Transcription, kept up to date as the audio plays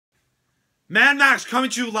Mad Max coming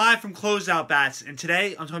to you live from Closeout Bats, and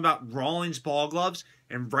today I'm talking about Rawlings ball gloves,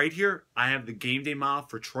 and right here I have the game day model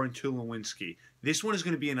for Tulowitzki. This one is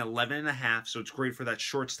going to be an 11.5, so it's great for that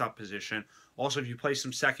shortstop position. Also, if you play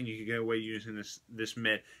some second, you can get away using this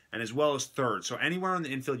mitt, and as well as third. So anywhere on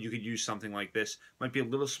the infield, you could use something like this. Might be a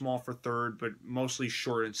little small for third, but mostly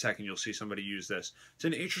short and second, you'll see somebody use this. It's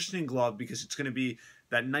an interesting glove because it's going to be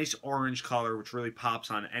that nice orange color, which really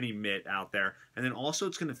pops on any mitt out there. And then also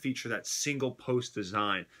it's going to feature that single post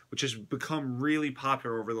design, which has become really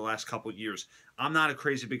popular over the last couple of years. I'm not a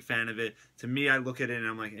crazy big fan of it. To me, I look at it and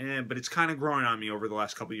I'm like, but it's kind of growing on me over the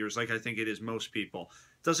last couple of years, like I think it is most people.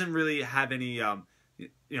 It doesn't really have any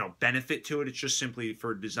benefit to it. It's just simply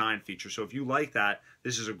for a design feature. So if you like that,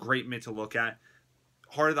 this is a great mitt to look at.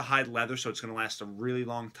 Hard to hide leather, so it's going to last a really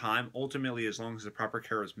long time. Ultimately, as long as the proper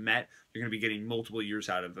care is met, you're going to be getting multiple years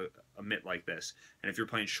out of a mitt like this. And if you're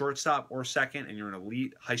playing shortstop or second and you're an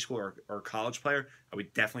elite high school or college player, I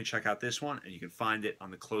would definitely check out this one. And you can find it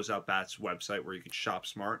on the Closeout Bats website where you can shop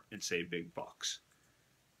smart and save big bucks.